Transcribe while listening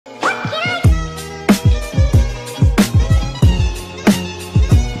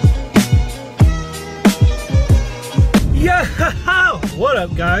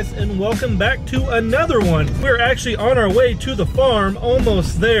up, guys, and welcome back to another one. We're actually on our way to the farm,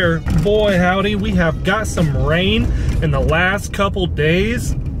 almost there. Boy howdy, we have got some rain in the last couple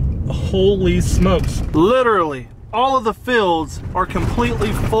days. Holy smokes. Literally, all of the fields are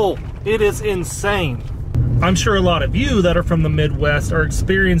completely full. It is insane. I'm sure a lot of you that are from the Midwest are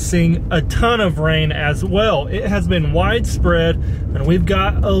experiencing a ton of rain as well. It has been widespread and we've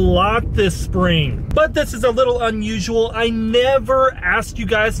got a lot this spring. But this is a little unusual. I never asked you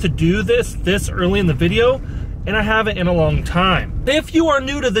guys to do this early in the video, and I haven't in a long time. If you are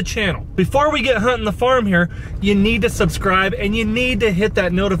new to the channel, before we get hunting the farm here, you need to subscribe and you need to hit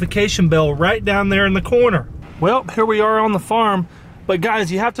that notification bell right down there in the corner. Well, here we are on the farm. But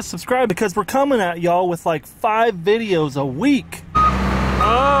guys, you have to subscribe because we're coming at y'all with like 5 videos a week.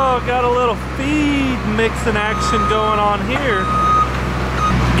 Oh, got a little feed mixing action going on here.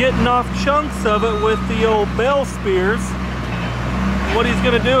 Getting off chunks of it with the old bell spears. What he's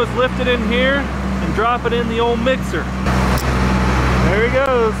gonna do is lift it in here and drop it in the old mixer. There he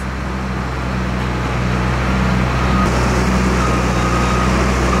goes.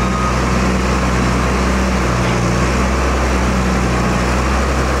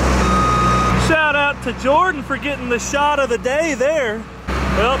 To Jordan for getting the shot of the day there.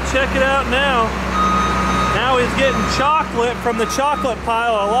 Well, check it out now. Now he's getting chocolate from the chocolate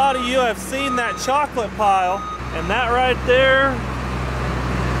pile. A lot of you have seen that chocolate pile. And that right there,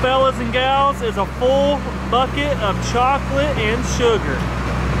 fellas and gals, is a full bucket of chocolate and sugar.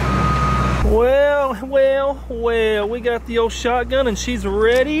 Well, we got the old shotgun and she's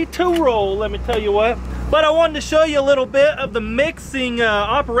ready to roll, let me tell you what. But I wanted to show you a little bit of the mixing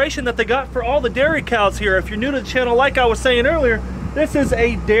operation that they got for all the dairy cows here. If you're new to the channel, like I was saying earlier, this is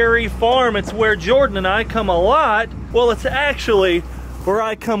a dairy farm. It's where Jordan and I come a lot. Well, it's actually where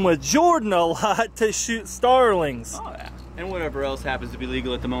I come with Jordan a lot to shoot starlings. Oh yeah, and whatever else happens to be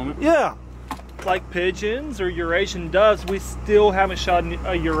legal at the moment. Yeah, like pigeons or Eurasian doves. We still haven't shot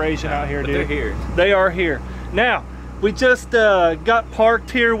a Eurasian out here, dude. They're here. They are here. Now, we just got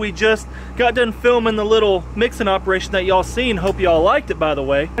parked here. We just got done filming the little mixing operation that y'all seen. Hope y'all liked it, by the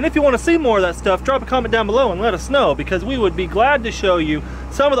way. And if you want to see more of that stuff, drop a comment down below and let us know, because we would be glad to show you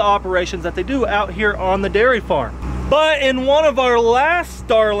some of the operations that they do out here on the dairy farm. But in one of our last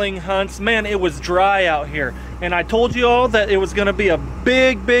starling hunts, man, it was dry out here. And I told you all that it was gonna be a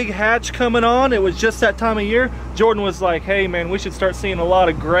big hatch coming on. It was just that time of year. Jordan was like, hey man, we should start seeing a lot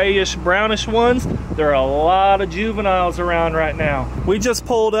of grayish, brownish ones. There are a lot of juveniles around right now. We just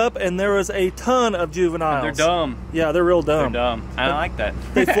pulled up and there was a ton of juveniles. And they're dumb. Yeah, they're real dumb. They're dumb. I like that.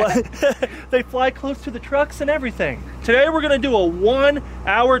 They fly, they fly close to the trucks and everything. Today we're gonna do a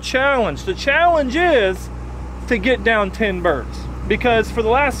 1-hour challenge. The challenge is to get down 10 birds. Because for the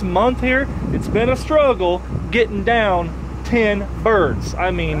last month here, it's been a struggle getting down 10 birds.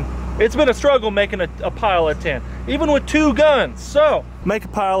 I mean, it's been a struggle making a pile of 10, even with 2 guns. So, make a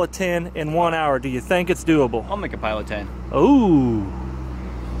pile of 10 in 1 hour. Do you think it's doable? I'll make a pile of 10. Ooh.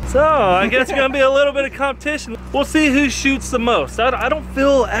 So, I guess it's gonna be a little bit of competition. We'll see who shoots the most. I don't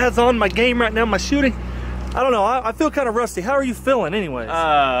feel as on my game right now, my shooting. I don't know, I feel kind of rusty. How are you feeling anyways?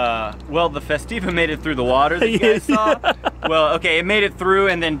 Well, the Festiva made it through the water that you guys saw. Well, okay, it made it through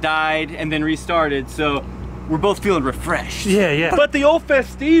and then died and then restarted, so we're both feeling refreshed. Yeah. But the old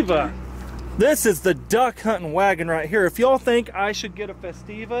Festiva, this is the duck hunting wagon right here. If y'all think I should get a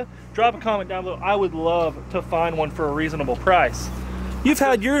Festiva, drop a comment down below. I would love to find one for a reasonable price. You've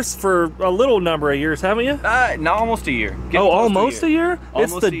had yours for a little number of years, haven't you? No, almost a year. Oh, almost a year?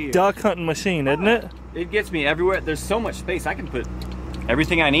 Almost it's the duck hunting machine, isn't it? It gets me everywhere. There's so much space. I can put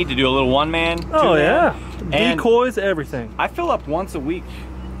everything I need to do a little 1-man, 2-man. Oh yeah, decoys, everything. I fill up once a week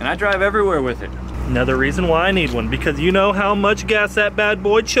and I drive everywhere with it. Another reason why I need one, because you know how much gas that bad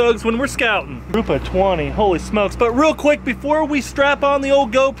boy chugs when we're scouting. Group of 20, holy smokes. But real quick, before we strap on the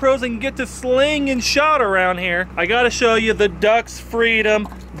old GoPros and get to sling and shot around here, I gotta show you the DUX Freedom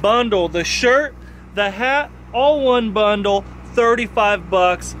bundle. The shirt, the hat, all one bundle, 35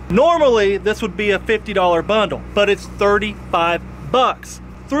 bucks. Normally, this would be a $50 bundle, but it's 35 bucks.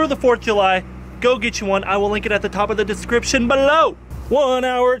 Through the 4th of July, go get you one. I will link it at the top of the description below. 1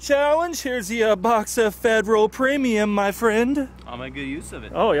 hour challenge. Here's the box of Federal Premium, my friend. I'll make good use of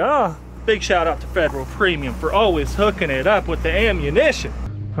it. Oh yeah. Big shout out to Federal Premium for always hooking it up with the ammunition.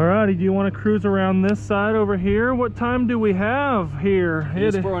 Alrighty, do you want to cruise around this side over here? What time do we have here?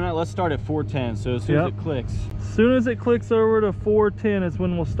 Let's start at 4:10, so as soon as it clicks. As soon as it clicks over to 4:10 is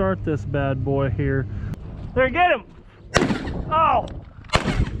when we'll start this bad boy here. There, get him! Oh!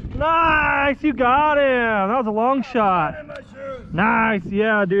 Nice, you got him! That was a long shot. Nice,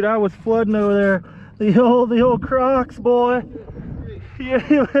 yeah, dude, I was flooding over there. The old Crocs, boy.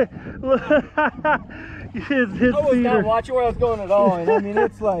 his I was feet not watching where I was going at all, and I mean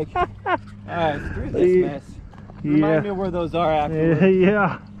it's like, all right, screw this mess. Remind me where those are afterwards.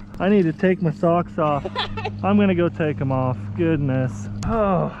 Yeah, I need to take my socks off. I'm gonna go take them off. Goodness.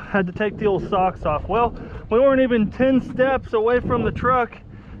 Oh, had to take the old socks off. Well, we weren't even 10 steps away from the truck,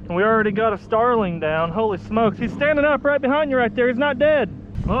 and we already got a starling down. Holy smokes, he's standing up right behind you right there. He's not dead.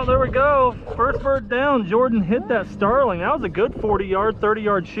 Well, there we go. First bird down. Jordan hit that starling. That was a good 40-yard,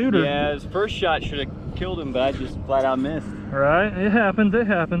 30-yard shooter. Yeah, his first shot should have killed him, but I just flat out missed. Right, it happens, it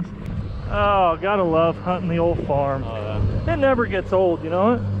happens. Oh, gotta love hunting the old farm. Oh, yeah. It never gets old, you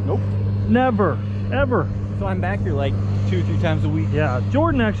know it? Nope. Never, ever. So I'm back here like 2-3 times a week. Yeah,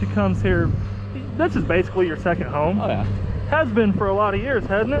 Jordan actually comes here. This is basically your second home. Oh yeah. Has been for a lot of years,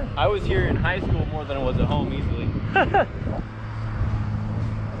 hasn't it? I was here in high school more than I was at home easily.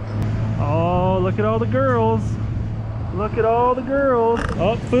 Oh, look at all the girls. Look at all the girls.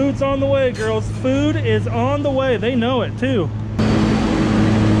 Oh, food's on the way, girls. Food is on the way. They know it too.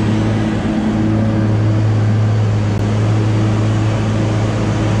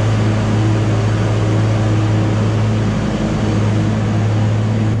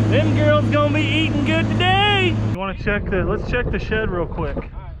 Them girls gonna be eating good today. You wanna check let's check the shed real quick. All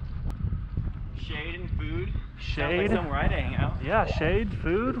right. Shade and food. Shade. Sounds like somewhere I'd hang out. Yeah, shade,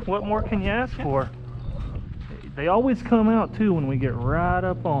 food. What more can you ask for? They always come out too when we get right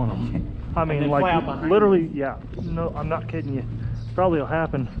up on them. I mean, like literally, yeah. No, I'm not kidding you. Probably will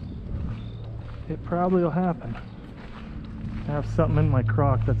happen. It probably will happen. I have something in my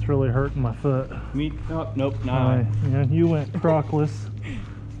crock that's really hurting my foot. Me? Oh, nope, not. Yeah, you went crockless,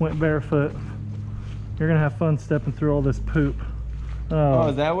 went barefoot. You're gonna have fun stepping through all this poop. Oh,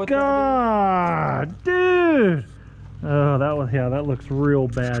 is that what? God, dude. Oh, that was, yeah, that looks real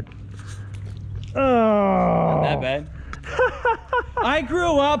bad. Oh, Not that bad. I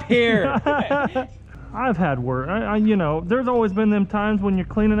grew up here. I've had work. You know, there's always been them times when you're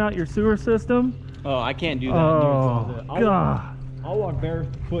cleaning out your sewer system. Oh, I can't do that. Oh, God. I'll walk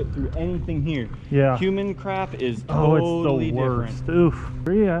barefoot through anything here. Yeah. Human crap is Oh, totally it's the worst. different. Oof.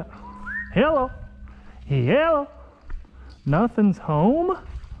 Where you at? Hello. Hello. Nothing's home? Are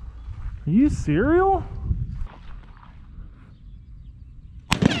you cereal?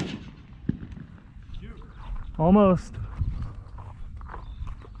 Almost.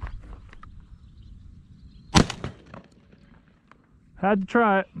 Had to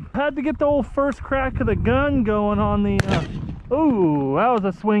try it. Had to get the old first crack of the gun going on the... Ooh, that was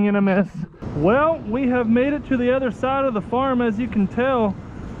a swing and a miss. Well, we have made it to the other side of the farm, as you can tell.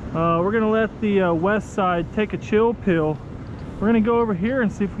 We're gonna let the west side take a chill pill. We're gonna go over here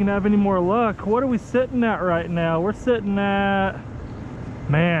and see if we can have any more luck. What are we sitting at right now? We're sitting at,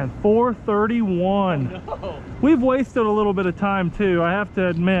 man, 431. Oh, no. We've wasted a little bit of time too, I have to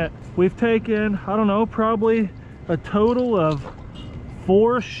admit. We've taken, I don't know, probably a total of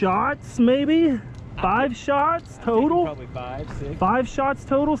 4 shots, maybe 5 shots total. Probably 5, 6. 5 shots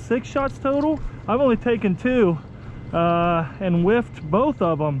total, 6 shots total. I've only taken 2 and whiffed both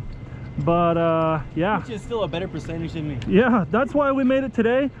of them. But yeah, which is still a better percentage than me. Yeah, that's why we made it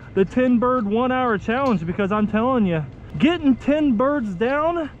today, the 10 bird 1 hour challenge, because I'm telling you, getting 10 birds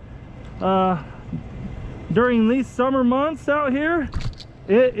down during these summer months out here,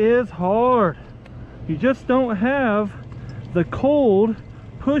 it is hard. You just don't have the cold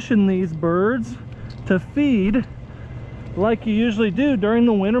pushing these birds to feed like you usually do during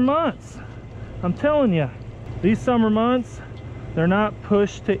the winter months. I'm telling you, these summer months, they're not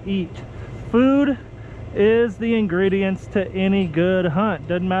pushed to eat. Food is the ingredients to any good hunt.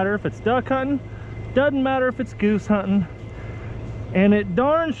 Doesn't matter if it's duck hunting, doesn't matter if it's goose hunting, and it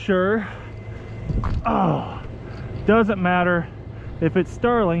darn sure doesn't matter if it's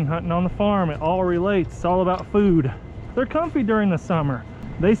starling hunting on the farm. It all relates. It's all about food. They're comfy during the summer.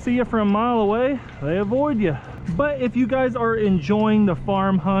 They see you from a mile away, they avoid you. But if you guys are enjoying the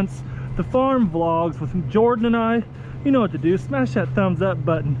farm hunts, the farm vlogs with Jordan and I, you know what to do. Smash that thumbs up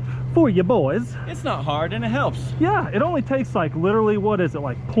button for you boys. It's not hard and it helps. Yeah, it only takes like literally, what is it,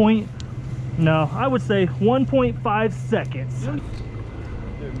 like I would say 1.5 seconds.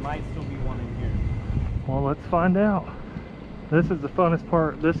 There might still be one in here. Well, let's find out. This is the funnest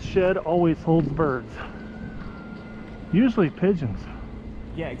part. This shed always holds birds. Usually pigeons.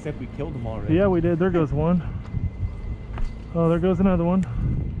 Yeah, except we killed them already. Yeah, we did. There goes one. Oh, there goes another one.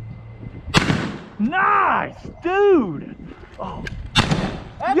 Nice, dude. Oh,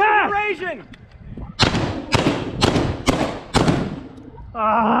 that's yes! Eurasian.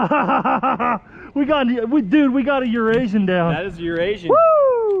 We got a Eurasian down. That is Eurasian.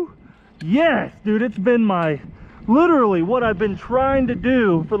 Woo! Yes, dude. It's been my Literally what I've been trying to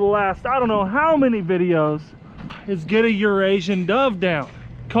do for the last, I don't know how many videos, is get a Eurasian dove down.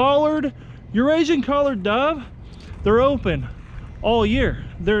 Eurasian collared dove, they're open all year.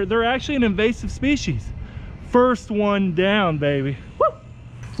 They're actually an invasive species. First one down, baby. Woo!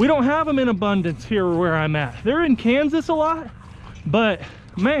 We don't have them in abundance here where I'm at. They're in Kansas a lot, but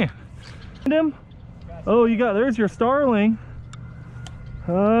man, oh, there's your starling.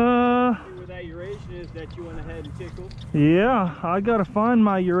 Where that Eurasian is that you went ahead and tickled? Yeah, I gotta find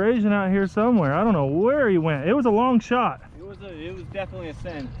my Eurasian out here somewhere. I don't know where he went. It was a long shot. It was definitely a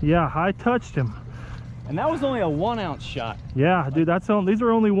send. Yeah, I touched him. And that was only a 1 ounce shot. Yeah, dude, these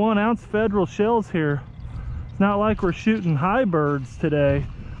are only 1 ounce federal shells here. It's not like we're shooting high birds today,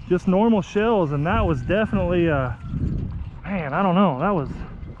 just normal shells, and that was definitely man, I don't know, that was.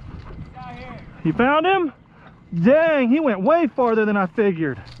 You found him? Dang, he went way farther than I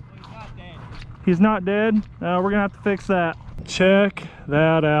figured. Well, he's not dead. We're gonna have to fix that. Check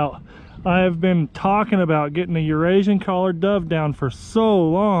that out. I've been talking about getting a Eurasian collared dove down for so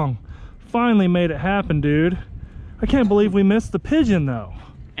long. Finally made it happen, dude. I can't believe we missed the pigeon though.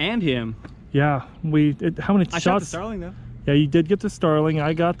 And him. Yeah, how many shots? I shot the starling though. Yeah, you did get the starling.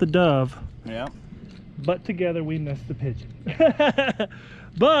 I got the dove. Yeah. But together we missed the pigeon.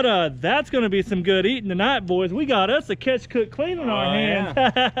 But that's gonna be some good eating tonight, boys. We got us a catch, cook, clean on our hands.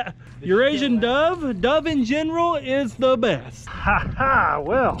 Yeah. Eurasian dove in general is the best. Ha ha,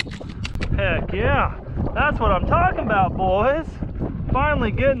 well, heck yeah. That's what I'm talking about, boys.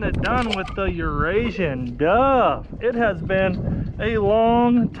 Finally getting it done with the Eurasian dove. It has been a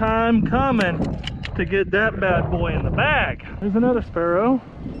long time coming to get that bad boy in the bag. There's another sparrow.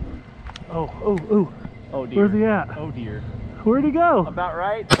 Oh dear. Where's he at? Oh dear. Where'd he go? About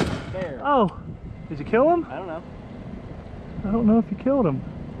right there. Oh, did you kill him? I don't know. I don't know if you killed him.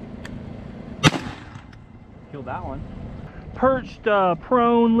 Killed that one. Perched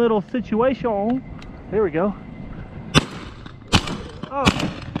prone little situation. There we go.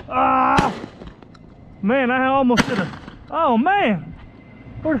 Oh, man, I almost did a, oh man,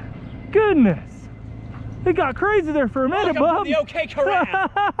 goodness. It got crazy there for a minute, bub. The OK Corral.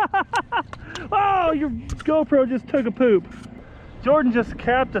 Oh, your GoPro just took a poop. Jordan just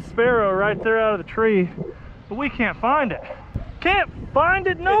capped a sparrow right there out of the tree, but we can't find it. Can't find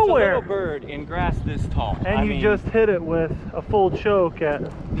it nowhere. It's a little bird in grass this tall. And you just hit it with a full choke at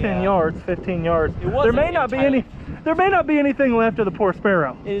 10 yards, 15 yards. There may not be anything left of the poor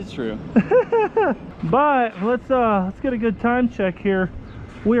sparrow. It is true. But let's get a good time check here.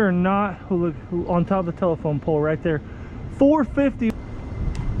 We are not, look, on top of the telephone pole right there. 450.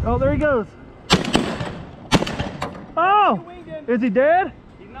 Oh, there he goes. Oh, is he dead?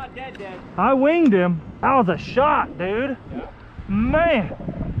 He's not dead. I winged him. That was a shot, dude. Yeah.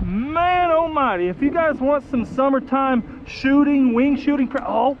 Man almighty. If you guys want some summertime shooting, wing shooting,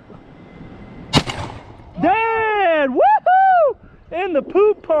 oh. Dead! Woohoo! In the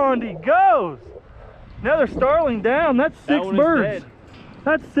poop pond he goes. Another starling down. That's 6 birds.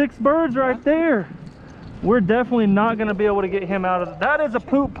 That's 6 birds right there. We're definitely not going to be able to get him out of that. Is a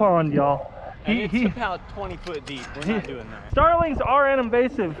poop pond, y'all. It's about 20 foot deep. We're not doing that. Starlings are an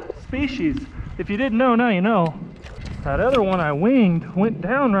invasive species. If you didn't know, now you know. That other one I winged went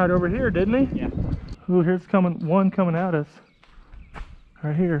down right over here, didn't he? Yeah. Ooh, here's one coming at us.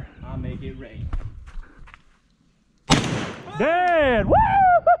 Right here. I'll make it rain. Dead! Woo!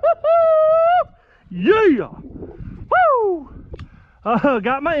 Yeah! Woo!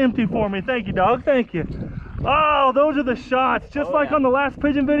 Got my empty for me. Thank you, dog. Thank you. Oh, those are the shots. Just like on the last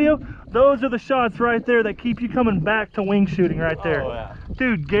pigeon video, those are the shots right there that keep you coming back to wing shooting right there. Oh, yeah.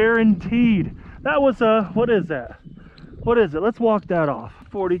 Dude, guaranteed. That was what is that? What is it? Let's walk that off.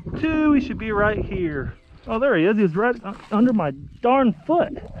 42, he should be right here. Oh, there he is. He was right under my darn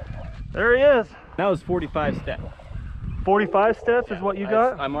foot. There he is. That was 45 steps. 45 steps is what you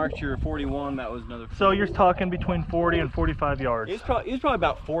got? I marked your 41. That was another 40. So you're talking between 40 and 45 yards. He was probably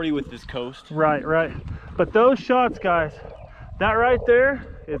about 40 with this coast. Right. But those shots, guys, that right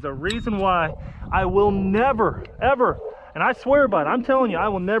there is a reason why I will never, ever, and I swear by it, I'm telling you, I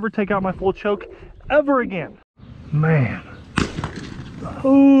will never take out my full choke ever again. Man.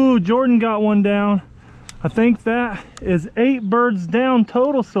 Ooh, Jordan got one down. I think that is 8 birds down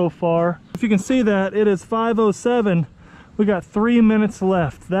total so far. If you can see that, it is 5:07. We got 3 minutes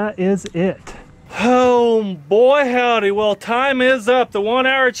left. That is it. Oh boy howdy. Well, time is up. The 1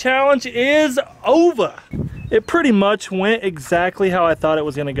 hour challenge is over. It pretty much went exactly how I thought it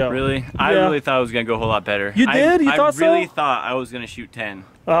was gonna go. Really? Yeah. I really thought it was gonna go a whole lot better. You did? You thought so? I really thought I was gonna shoot 10.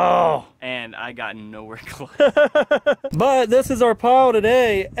 Oh. And I got nowhere close. But this is our pile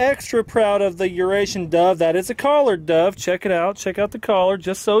today. Extra proud of the Eurasian dove. That is a collared dove. Check it out. Check out the collar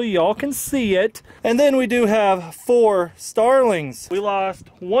just so y'all can see it. And then we do have 4 starlings. We lost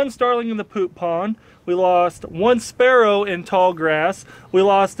 1 starling in the poop pond. We lost 1 sparrow in tall grass. We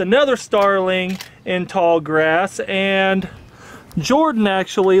lost another starling in tall grass. And Jordan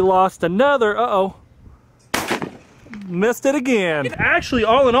actually lost another. Uh-oh. Missed it again. Actually,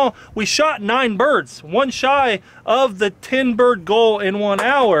 all in all, we shot 9 birds, 1 shy of the 10 bird goal in 1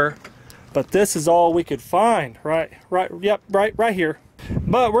 hour. But this is all we could find. Right here.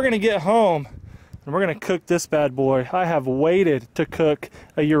 But we're gonna get home and we're gonna cook this bad boy. I have waited to cook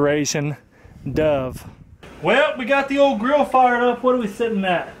a Eurasian dove. Well, we got the old grill fired up. What are we sitting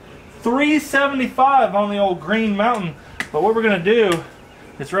at? 375 on the old Green Mountain. But what we're gonna do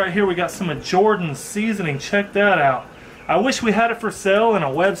is right here we got some of Jordan's seasoning. Check that out. I wish we had it for sale in a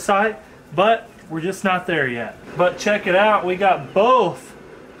website, but we're just not there yet. But check it out, we got both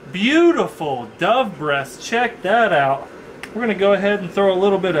beautiful dove breasts. Check that out. We're gonna go ahead and throw a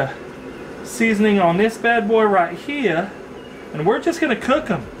little bit of seasoning on this bad boy right here, and we're just gonna cook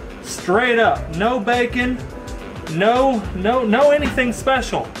them straight up. No bacon, no anything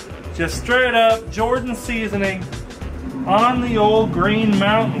special. Just straight up Jordan seasoning on the old Green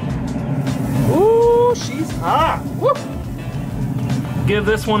Mountain. Ooh, she's hot. Woo. Give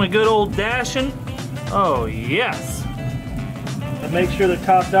this one a good old dashing. Oh yes. And make sure they're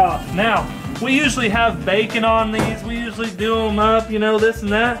topped off. Now, we usually have bacon on these. We usually do them up, you know, this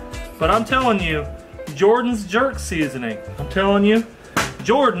and that. But I'm telling you, Jordan's jerk seasoning. I'm telling you,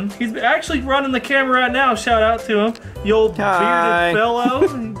 Jordan, he's actually running the camera right now. Shout out to him. The old bearded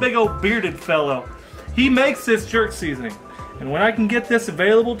fellow. Big old bearded fellow. He makes this jerk seasoning. And when I can get this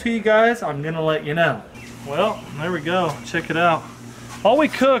available to you guys, I'm gonna let you know. Well, there we go. Check it out. All we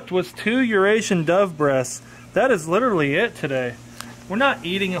cooked was 2 Eurasian dove breasts. That is literally it today. We're not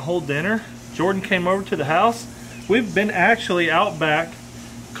eating a whole dinner. Jordan came over to the house. We've been actually out back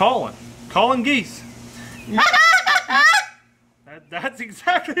calling geese. That's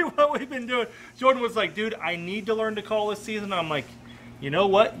exactly what we've been doing. Jordan was like, dude, I need to learn to call this season. I'm like, you know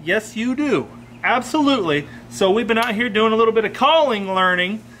what? Yes, you do. Absolutely. So we've been out here doing a little bit of calling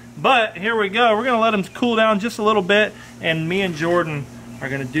learning, but here we go. We're going to let them cool down just a little bit, and me and Jordan are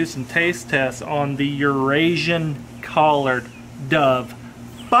going to do some taste tests on the Eurasian collared dove.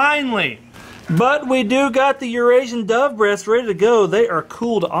 Finally! But we do got the Eurasian dove breasts ready to go. They are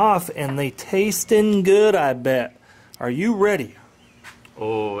cooled off and they tasting good, I bet. Are you ready?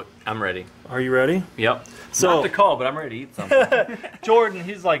 Oh, I'm ready. Are you ready? Yep. So, not to call, but I'm ready to eat something. Jordan,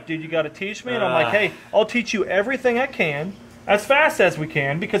 he's like, dude, you got to teach me? And I'm like, hey, I'll teach you everything I can as fast as we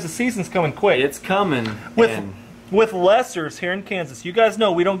can because the season's coming quick. It's coming. With lessers here in Kansas. You guys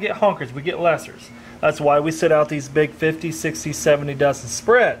know we don't get honkers, we get lessers. That's why we sit out these big 50, 60, 70 dozen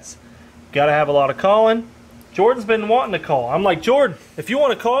spreads. Got to have a lot of calling. Jordan's been wanting to call. I'm like, Jordan, if you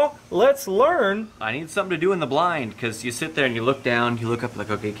want to call, let's learn. I need something to do in the blind because you sit there and you look down, you look up like,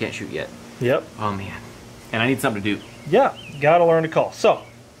 okay, can't shoot yet. Yep. Oh, man. And I need something to do. Yeah, got to learn to call. So,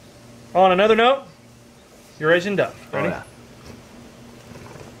 on another note, Eurasian dove. Ready? Oh, yeah.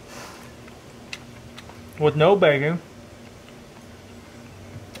 With no bacon.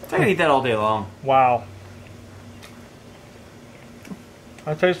 I can eat that all day long. Wow.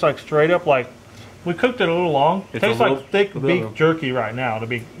 That tastes like straight up like, we cooked it a little long. It tastes like thick beef jerky right now, to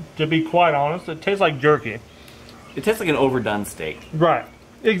be quite honest. It tastes like jerky. It tastes like an overdone steak. Right.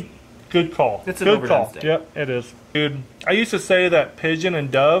 Good call. It's an good overdone call. steak. Yep, it is. Dude, I used to say that pigeon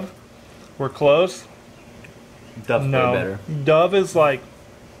and dove were close. Dove's way better. Dove is like,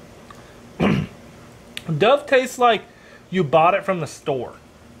 dove tastes like you bought it from the store.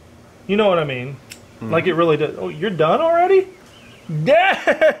 You know what I mean? Mm-hmm. Like it really does. Oh, you're done already? Yeah!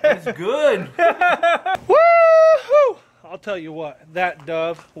 It's good. Woo-hoo! I'll tell you what, that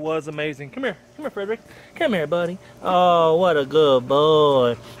dove was amazing. Come here, Frederick. Come here, buddy. Oh, what a good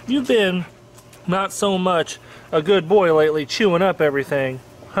boy. You've been not so much a good boy lately, chewing up everything,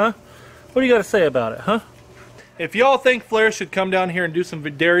 huh? What do you got to say about it, huh? If y'all think Flair should come down here and do some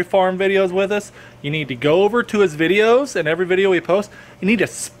dairy farm videos with us, you need to go over to his videos, and every video he posts, you need to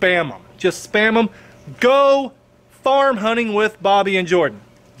spam them. Just spam them. Go farm hunting with Bobby and Jordan.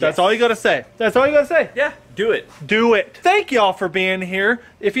 That's all you gotta say. That's all you gotta say. Yeah, do it. Do it. Thank y'all for being here.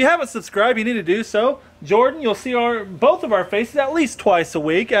 If you haven't subscribed, you need to do so. Jordan, you'll see both of our faces at least twice a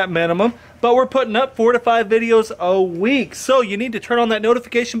week at minimum, but we're putting up 4 to 5 videos a week. So you need to turn on that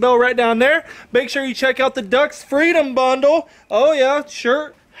notification bell right down there. Make sure you check out the DUX Freedom Bundle. Oh yeah,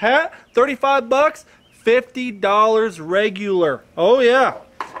 shirt, hat, 35 bucks, $50 regular. Oh yeah.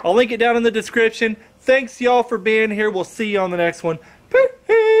 I'll link it down in the description. Thanks y'all for being here. We'll see you on the next one.